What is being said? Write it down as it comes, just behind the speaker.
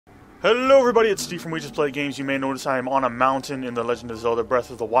Hello everybody, it's Steve from We Just Play Games. You may notice I am on a mountain in The Legend of Zelda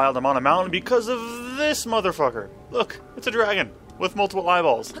Breath of the Wild. I'm on a mountain because of this motherfucker. Look, it's a dragon with multiple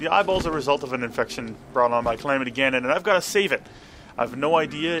eyeballs. The eyeballs are a result of an infection brought on by Calamity Ganon, and I've got to save it. I have no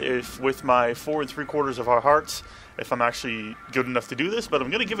idea if with my 4 3/4 of our hearts, if I'm actually good enough to do this, but I'm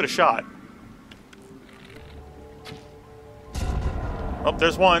going to give it a shot. Oh,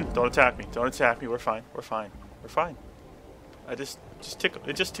 there's one. Don't attack me. Don't attack me. We're fine. We're fine. We're fine. It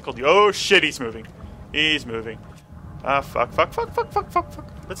just tickled you. Oh shit, he's moving. He's moving. Ah, fuck.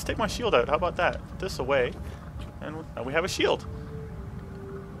 Let's take my shield out. How about that? Put this away. And now we have a shield.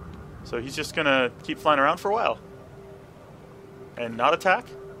 So he's just gonna keep flying around for a while. And not attack?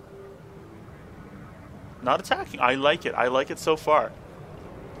 Not attacking. I like it. I like it so far.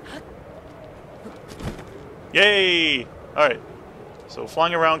 Yay! Alright. So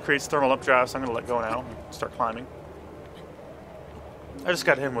flying around creates thermal updrafts. I'm gonna let go now and start climbing. I just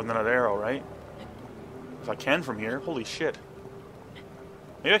got hit with another arrow, right? If I can from here. Holy shit.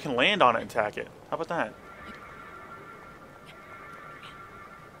 Maybe I can land on it and attack it. How about that?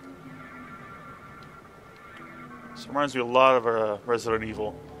 This reminds me a lot of Resident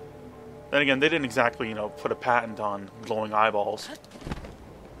Evil. Then again, they didn't exactly, you know, put a patent on glowing eyeballs.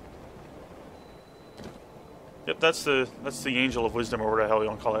 Yep, that's the Angel of Wisdom, or whatever the hell you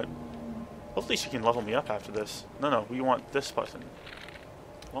want to call it. Hopefully she can level me up after this. No, we want this button.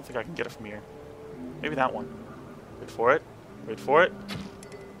 I don't think I can get it from here. Maybe that one. Wait for it. Wait for it.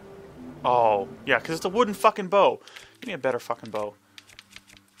 Oh, yeah, because it's a wooden fucking bow. Give me a better fucking bow.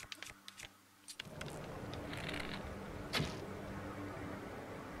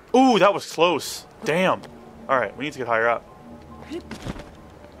 Ooh, that was close. Damn. Alright, we need to get higher up.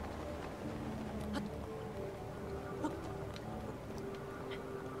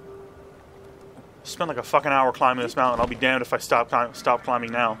 Spend like a fucking hour climbing this mountain. I'll be damned if I stop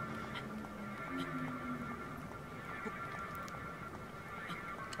climbing now.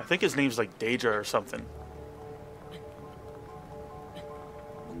 I think his name's like Naydra or something.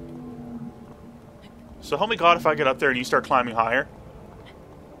 So help me God if I get up there and you start climbing higher.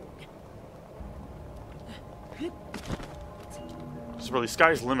 It's really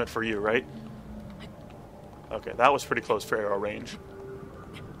sky's the limit for you, right? Okay, that was pretty close for arrow range.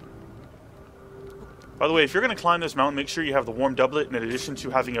 By the way, if you're going to climb this mountain, make sure you have the warm doublet in addition to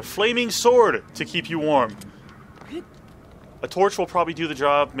having a flaming sword to keep you warm. A torch will probably do the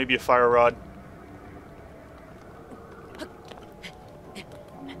job, maybe a fire rod.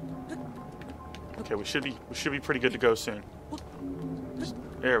 Okay, we should be pretty good to go soon.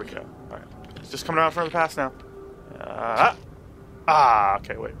 There we go. All right, it's just coming out from the pass now.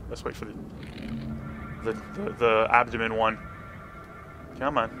 Okay, wait. Let's wait for the abdomen one.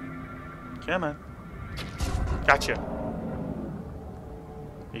 Come on, come on. Gotcha.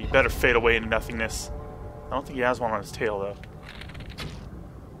 You better fade away into nothingness. I don't think he has one on his tail, though.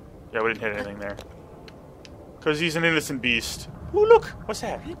 Yeah, we didn't hit anything there. Because he's an innocent beast. Ooh, look! What's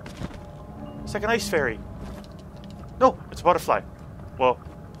that? It's like an ice fairy. No, it's a butterfly. Well,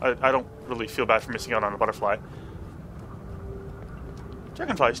 I don't really feel bad for missing out on a butterfly.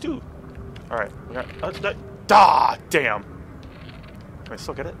 Dragonflies, too. Alright, we got... damn! Can I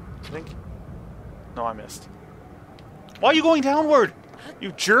still get it, I think? No, I missed. Why are you going downward?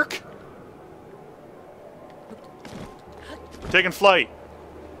 You jerk! We're taking flight.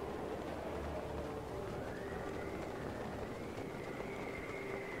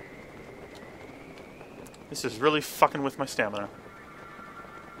 This is really fucking with my stamina.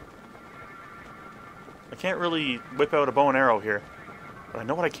 I can't really whip out a bow and arrow here. But I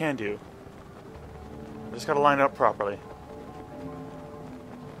know what I can do. I just gotta line it up properly.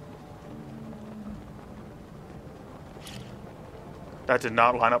 That did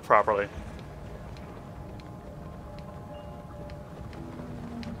not line up properly.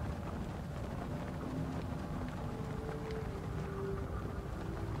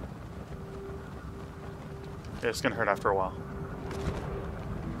 Yeah, it's gonna hurt after a while.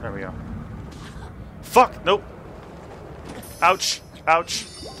 There we go. Fuck! Nope! Ouch! Ouch!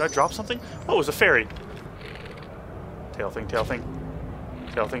 Did I drop something? Oh, it was a fairy. Tail thing, tail thing.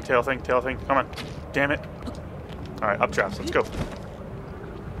 Tail thing, tail thing, tail thing. Come on. Damn it. Alright, updrafts. Let's go.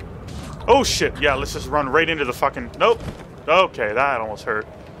 Oh shit, yeah, let's just run right into the fucking... Nope. Okay, that almost hurt.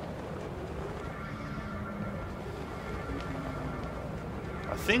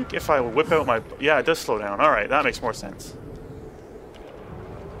 I think if I whip out my... Yeah, it does slow down. Alright, that makes more sense.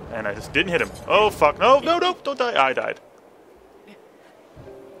 And I just didn't hit him. Oh, fuck. No, don't die. I died.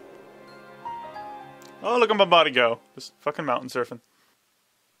 Oh, look at my body go. Just fucking mountain surfing.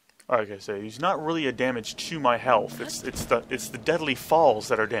 Okay, so he's not really a damage to my health. It's the deadly falls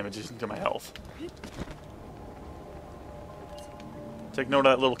that are damages to my health. Take note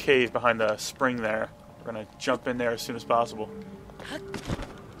of that little cave behind the spring there. We're gonna jump in there as soon as possible.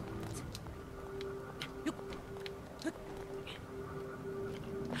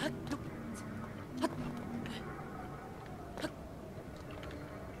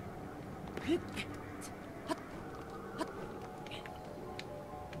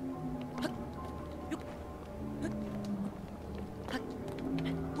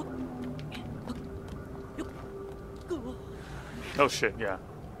 Oh shit, yeah.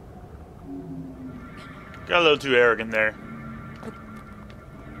 Got a little too arrogant there.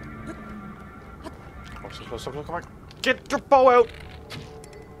 Oh, so close, so close, come on. Get your bow out!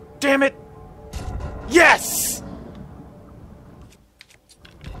 Damn it! Yes!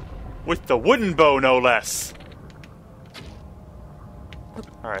 With the wooden bow, no less.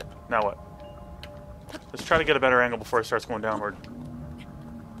 Alright, now what? Let's try to get a better angle before it starts going downward.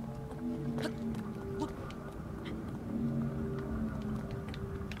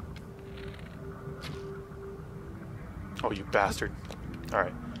 Oh, you bastard.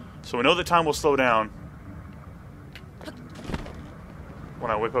 Alright. So we know that time will slow down when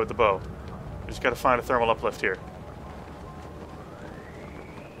I whip out the bow. We just gotta find a thermal uplift here.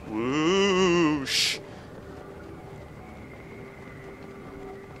 Whoosh!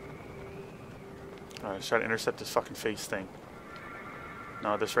 Alright, let's try to intercept this fucking face thing.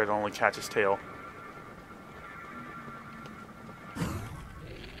 No, at this rate it'll only catch his tail.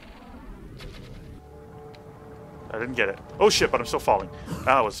 I didn't get it. Oh shit, but I'm still falling.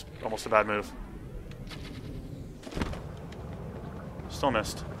 That was almost a bad move. Still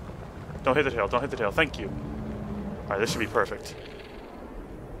missed. Don't hit the tail, don't hit the tail. Thank you. Alright, this should be perfect.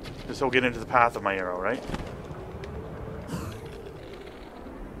 This will get into the path of my arrow, right?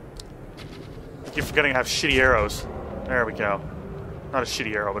 I keep forgetting I have shitty arrows. There we go. Not a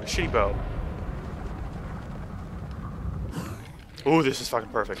shitty arrow, but a shitty bow. Ooh, this is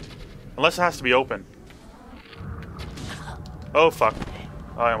fucking perfect. Unless it has to be open. Oh, fuck.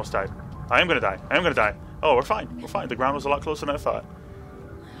 Oh, I almost died. I am gonna die. I am gonna die. Oh, we're fine. We're fine. The ground was a lot closer than I thought.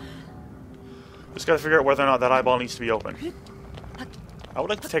 Just gotta figure out whether or not that eyeball needs to be open. I would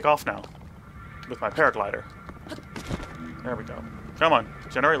like to take off now. With my paraglider. There we go. Come on.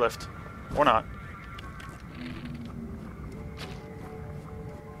 Generate lift. Or not.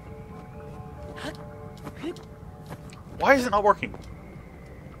 Why is it not working?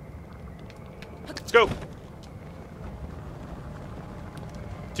 Let's go.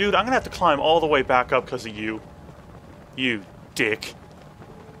 Dude, I'm gonna have to climb all the way back up because of you. You dick.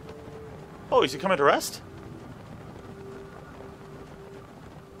 Oh, is he coming to rest?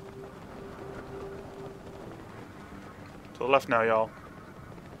 To the left now, y'all.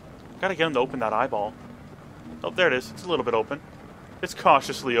 Gotta get him to open that eyeball. Oh, there it is. It's a little bit open. It's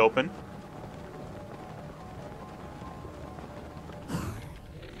cautiously open.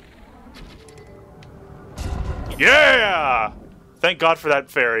 Yeah! Thank God for that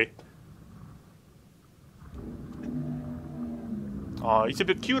fairy. Aw, he's a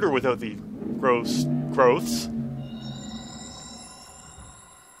bit cuter without the gross growths.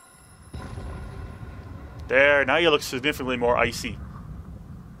 There, now you look significantly more icy.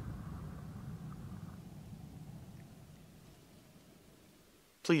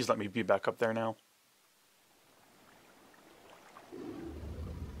 Please let me be back up there now.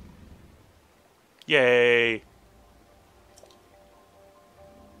 Yay!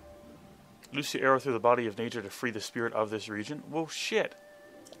 Loose your arrow through the body of Naydra to free the spirit of this region. Whoa, shit.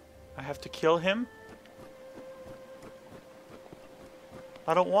 I have to kill him?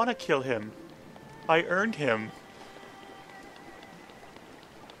 I don't want to kill him. I earned him.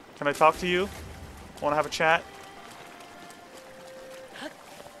 Can I talk to you? Want to have a chat?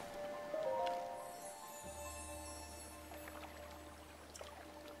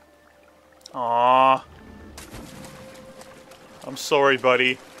 Aww. I'm sorry,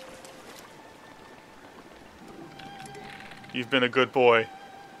 buddy. You've been a good boy.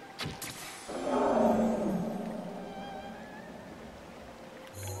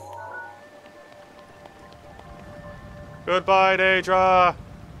 Goodbye, Naydra!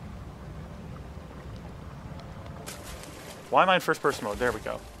 Why am I in first person mode? There we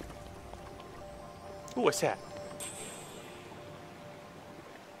go. Ooh, what's that?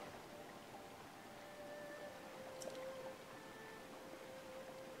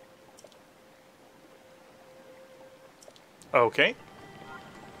 Okay.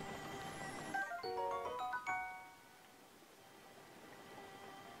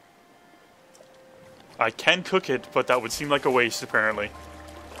 I can cook it, but that would seem like a waste, apparently.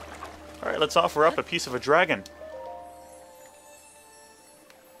 Alright, let's offer up a piece of a dragon.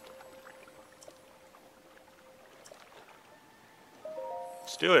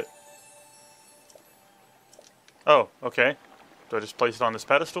 Let's do it. Oh, okay. Do I just place it on this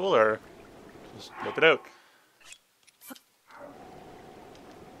pedestal, or just whip it out?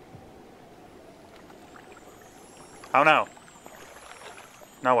 How now?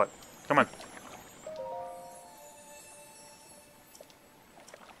 Now what? Come on.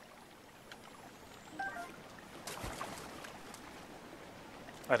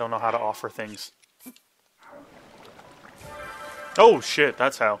 I don't know how to offer things. Oh shit,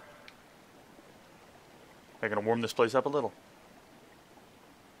 that's how. I'm gonna warm this place up a little.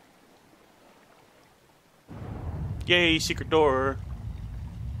 Yay, secret door.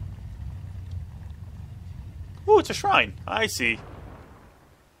 Ooh, it's a shrine. I see.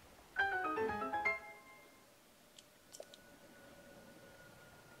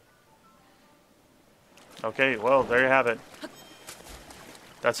 Okay, well, there you have it.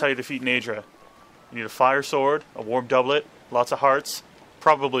 That's how you defeat Naydra. You need a fire sword, a warm doublet, lots of hearts,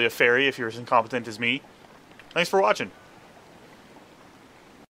 probably a fairy if you're as incompetent as me. Thanks for watching.